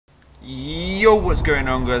Yo, what's going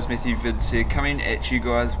on guys, Matthew Vids here, coming at you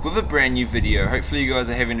guys with a brand new video. Hopefully you guys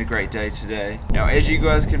are having a great day today. Now as you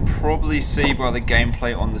guys can probably see by the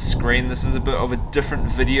gameplay on the screen, this is a bit of a different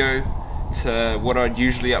video to what I'd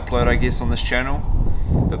usually upload I guess on this channel.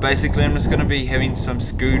 But basically I'm just going to be having some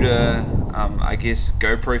scooter, I guess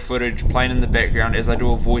GoPro footage playing in the background as I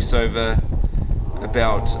do a voiceover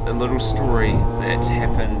about a little story that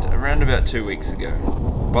happened around about 2 weeks ago.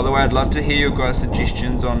 By the way, I'd love to hear your guys'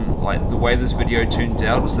 suggestions on like the way this video turns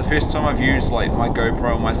out. It's the first time I've used like my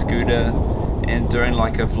GoPro on my scooter and doing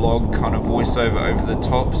like a vlog kind of voiceover over the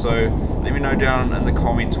top, so let me know down in the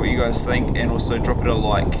comments what you guys think, and also drop it a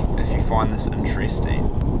like if you find this interesting.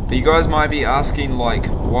 But you guys might be asking like,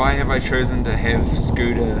 why have I chosen to have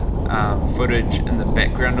scooter footage in the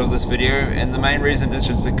background of this video? And the main reason is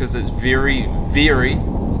just because it's very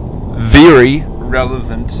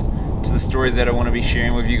relevant to the story that I want to be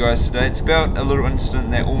sharing with you guys today. It's about a little incident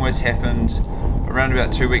that almost happened around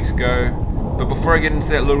about 2 weeks ago. But before I get into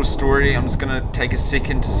that little story, I'm just going to take a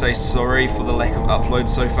second to say sorry for the lack of uploads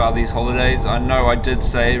so far these holidays. I know I did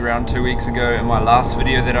say around 2 weeks ago in my last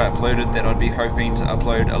video that I uploaded that I'd be hoping to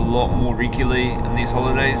upload a lot more regularly in these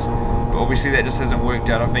holidays, but obviously that just hasn't worked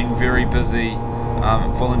out. I've been very busy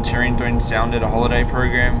volunteering doing sound at a holiday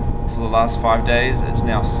program for the last 5 days. It's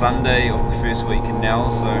now Sunday of the first week and now,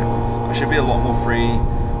 so I should be a lot more free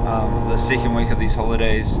the second week of these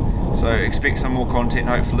holidays, so expect some more content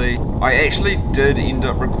hopefully. I actually did end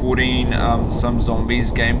up recording some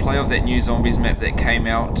zombies gameplay of that new zombies map that came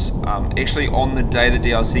out actually on the day the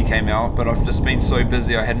DLC came out, but I've just been so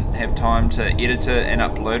busy I hadn't had time to edit it and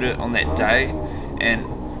upload it on that day,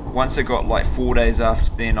 and once it got like 4 days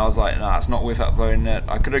after then I was like, nah, it's not worth uploading it.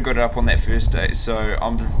 I could have got it up on that first day, so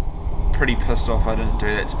I'm pretty pissed off I didn't do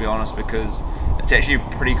that, to be honest, because it's actually a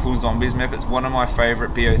pretty cool zombies map. It's one of my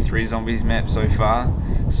favourite BO3 zombies maps so far,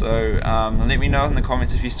 so let me know in the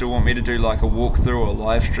comments if you still want me to do like a walkthrough or a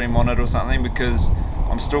live stream on it or something, because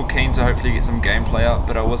I'm still keen to hopefully get some gameplay up.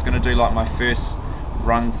 But I was going to do like my first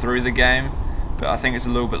run through the game, but I think it's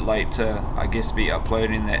a little bit late to I guess be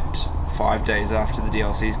uploading that 5 days after the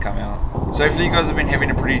DLCs come out. So hopefully you guys have been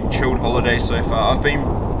having a pretty chilled holiday so far. I've been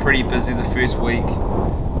pretty busy the first week,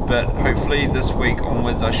 but hopefully this week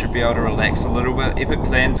onwards I should be able to relax a little bit. Epic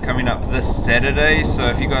Land's coming up this Saturday, so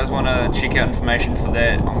if you guys want to check out information for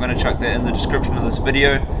that, I'm going to chuck that in the description of this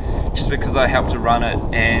video, just because I helped to run it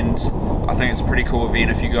and I think it's a pretty cool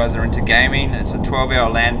event if you guys are into gaming. It's a 12-hour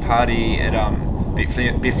LAN party at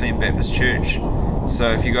Bethlehem Baptist Church,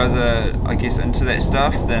 so if you guys are I guess into that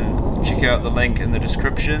stuff, then check out the link in the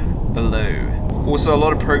description below. Also, a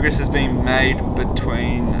lot of progress has been made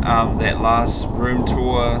between that last room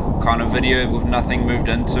tour kind of video with nothing moved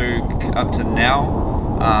into up to now.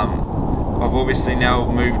 I've obviously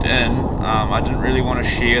now moved in. I didn't really want to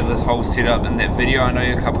share this whole setup in that video. I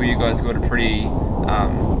know a couple of you guys got pretty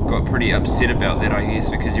upset about that, I guess,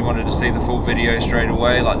 because you wanted to see the full video straight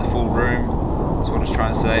away, like the full room. That's what I was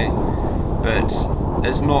trying to say. But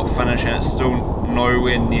it's not finished and it's still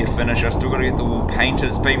nowhere near finished. I still got to get the wall painted.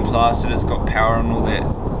 It's been plastered, it's got power and all that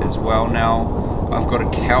as well now. I've got a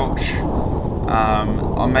couch.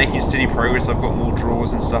 I'm making steady progress. I've got more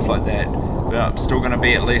drawers and stuff like that, but I'm still going to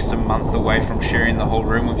be at least a month away from sharing the whole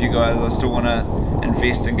room with you guys. I still want to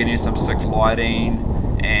invest in getting some sick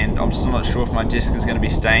lighting, and I'm still not sure if my desk is going to be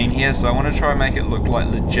staying here, so I want to try and make it look like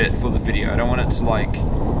legit for the video. I don't want it to like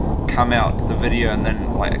come out the video and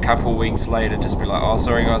then like a couple weeks later just be like, oh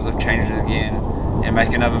sorry guys, I've changed it again, and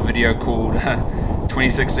make another video called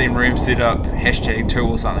 2016 room setup #2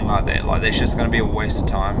 or something like that. Like, that's just going to be a waste of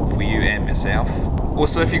time for you and myself.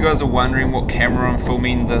 Also, if you guys are wondering what camera I'm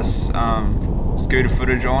filming this scooter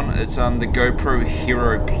footage on, it's the GoPro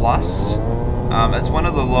Hero Plus. It's one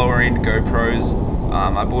of the lower end GoPros.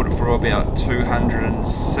 I bought it for about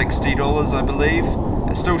 $260 I believe.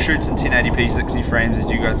 It still shoots in 1080p 60 frames, as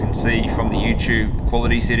you guys can see from the YouTube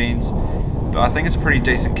quality settings, but I think it's a pretty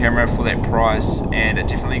decent camera for that price, and it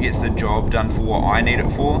definitely gets the job done for what I need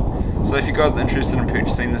it for. So if you guys are interested in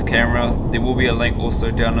purchasing this camera, there will be a link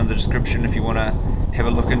also down in the description if you want to have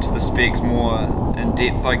a look into the specs more in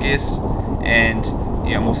depth, I guess. And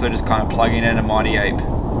yeah, I'm also just kind of plugging in a Mighty Ape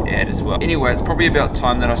ad as well. Anyway, it's probably about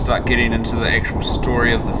time that I start getting into the actual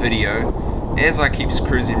story of the video, as I keep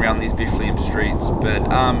cruising around these Bethlehem streets. But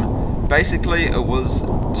basically it was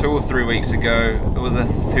 2 or 3 weeks ago. It was a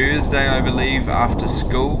Thursday I believe after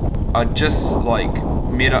school. I just like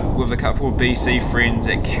met up with a couple of BC friends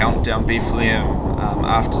at Countdown Bethlehem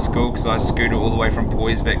after school, because I scooted all the way from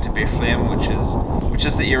Poise back to Bethlehem, which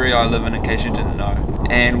is the area I live in case you didn't know.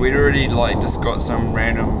 And we'd already like just got some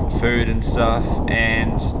random food and stuff,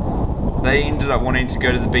 and they ended up wanting to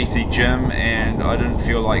go to the BC gym, and I didn't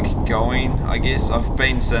feel like going, I guess. I've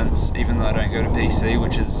been since, even though I don't go to BC,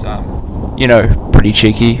 which is, you know, pretty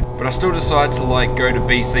cheeky. But I still decided to like go to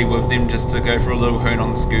BC with them just to go for a little hoon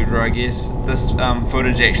on the scooter, I guess. This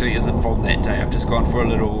footage actually isn't from that day. I've just gone for a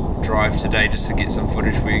little drive today just to get some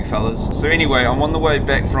footage for you fellas. So anyway, I'm on the way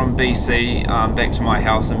back from BC, back to my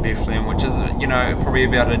house in Bethlehem, which is, you know, probably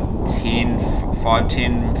about a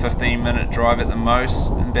 15 minute drive at the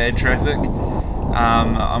most in bad traffic.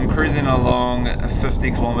 I'm cruising along a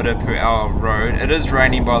 50km/h road. It is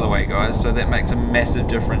raining, by the way, guys, so that makes a massive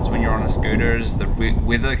difference when you're on a scooter, is the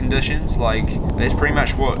weather conditions. Like, that's pretty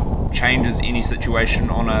much what changes any situation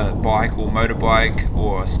on a bike or motorbike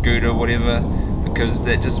or a scooter, whatever, because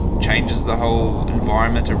that just changes the whole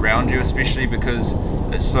environment around you, especially because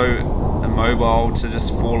it's so immobile to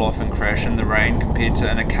just fall off and crash in the rain compared to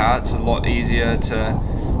in a car. It's a lot easier to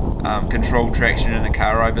control traction in a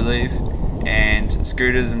car, I believe, and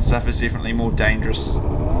scooters and stuff is definitely more dangerous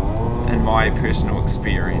in my personal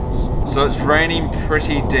experience. So it's raining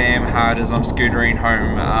pretty damn hard as I'm scootering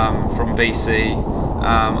home from BC.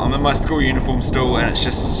 I'm in my school uniform still, and it's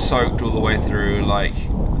just soaked all the way through. Like,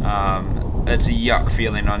 it's a yuck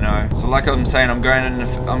feeling, I know. So like I'm saying, I'm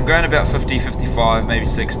going about 50, 55, maybe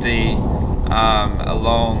 60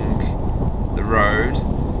 along the road,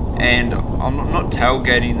 and I'm not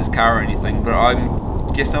tailgating this car or anything, but I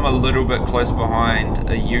guess I'm a little bit close behind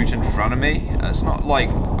a ute in front of me. It's not like,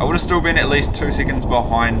 I would have still been at least 2 seconds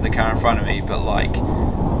behind the car in front of me, but like,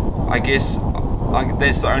 I guess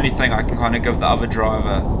that's the only thing I can kind of give the other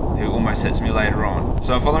driver who almost hits me later on.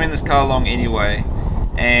 So I'm following this car along anyway,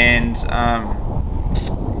 and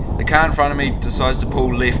the car in front of me decides to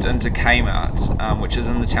pull left into Kmart, which is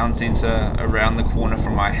in the town centre around the corner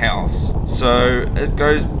from my house. So it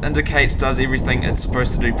indicates, does everything it's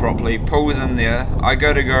supposed to do properly, pulls in there. I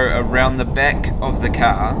go around the back of the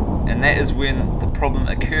car, and that is when the problem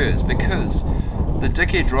occurs, because the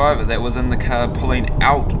dickhead driver that was in the car pulling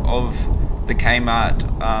out of the Kmart,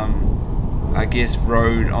 I guess,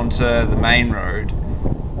 road onto the main road,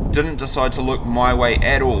 didn't decide to look my way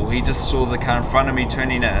at all. He just saw the car in front of me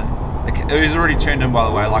turning in. It was already turned in, by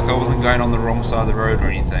the way, like I wasn't going on the wrong side of the road or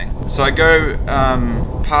anything. So I go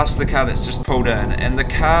past the car that's just pulled in, and the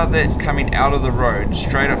car that's coming out of the road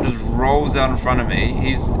straight up just rolls out in front of me.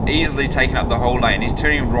 He's easily taken up the whole lane. He's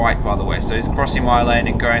turning right, by the way, so he's crossing my lane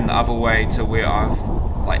and going the other way to where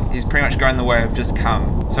he's pretty much going the way I've just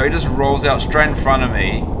come. So he just rolls out straight in front of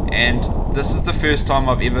me, and this is the first time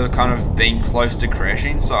I've ever kind of been close to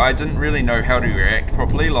crashing, so I didn't really know how to react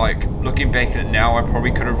properly. Like, looking back at it now, I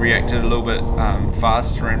probably could have reacted a little bit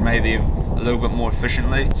faster and maybe a little bit more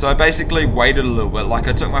efficiently. So I basically waited a little bit. Like,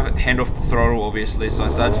 I took my hand off the throttle, obviously, so I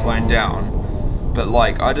started slowing down, but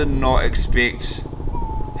like, I did not expect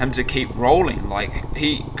him to keep rolling. Like,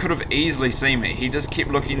 he could have easily seen me. He just kept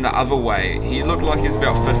looking the other way. He looked like he's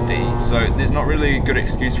about 50, so there's not really a good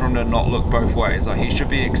excuse for him to not look both ways. Like, he should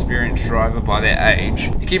be an experienced driver by that age.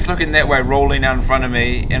 He keeps looking that way, rolling out in front of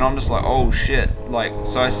me, and I'm just like, oh shit. Like,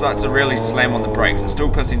 so I start to really slam on the brakes. It's still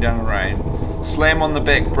pissing down the rain. Slam on the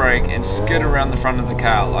back brake and skid around the front of the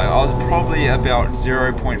car. Like, I was probably about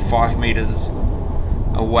 0.5 meters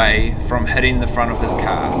away from hitting the front of his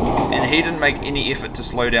car, and he didn't make any effort to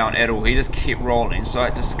slow down at all. He just kept rolling, so I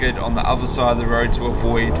had to skid on the other side of the road to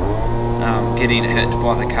avoid getting hit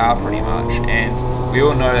by the car pretty much. And we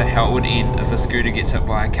all know how it would end if a scooter gets hit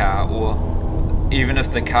by a car, or even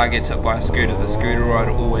if the car gets hit by a scooter, the scooter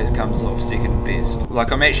rider always comes off second best.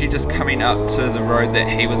 Like, I'm actually just coming up to the road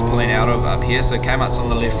that he was pulling out of up here, so Kmart's on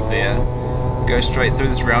the left there, go straight through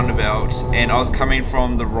this roundabout, and I was coming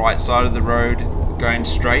from the right side of the road going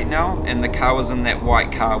straight now, and the car was in that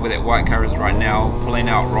white car, where that white car is right now, pulling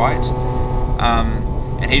out right,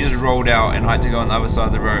 and he just rolled out, and I had to go on the other side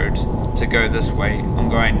of the road to go this way I'm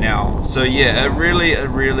going now. So yeah, it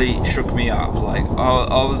really shook me up. Like,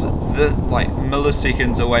 I was like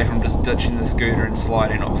milliseconds away from just ditching the scooter and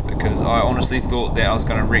sliding off, because I honestly thought that I was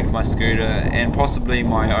going to wreck my scooter and possibly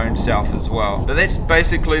my own self as well. But that's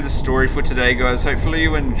basically the story for today, guys. Hopefully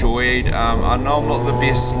you enjoyed. I know I'm not the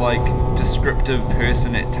best like descriptive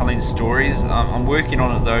person at telling stories. I'm working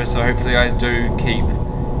on it though, so hopefully I do keep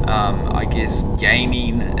I guess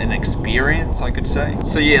gaining an experience, I could say.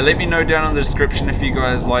 So yeah, let me know down in the description if you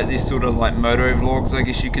guys like these sort of like moto vlogs, I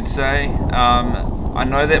guess you could say. I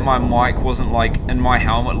know that my mic wasn't like in my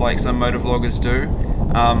helmet like some motovloggers do.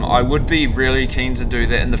 I would be really keen to do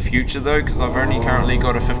that in the future though, because I've only currently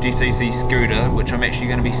got a 50cc scooter, which I'm actually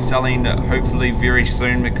going to be selling hopefully very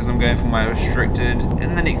soon, because I'm going for my restricted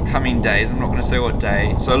in the next coming days. I'm not going to say what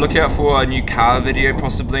day. So look out for a new car video,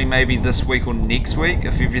 possibly maybe this week or next week,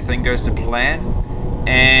 if everything goes to plan.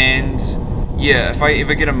 And yeah, if I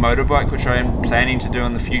ever get a motorbike, which I am planning to do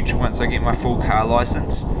in the future once I get my full car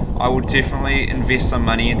license, I will definitely invest some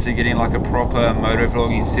money into getting like a proper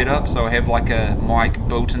motovlogging setup. So I have like a mic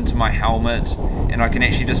built into my helmet, and I can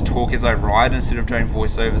actually just talk as I ride instead of doing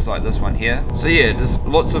voiceovers like this one here. So yeah, there's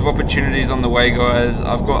lots of opportunities on the way, guys.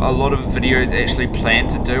 I've got a lot of videos actually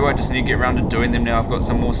planned to do. I just need to get around to doing them now. I've got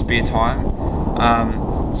some more spare time.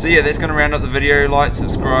 So yeah, that's going to round up the video. Like,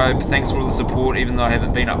 subscribe. Thanks for all the support, even though I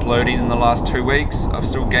haven't been uploading in the last 2 weeks. I've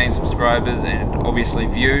still gained subscribers and obviously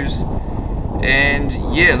views. And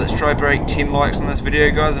yeah, let's try break 10 likes on this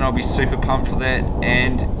video, guys, and I'll be super pumped for that.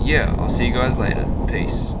 And yeah, I'll see you guys later.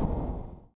 Peace.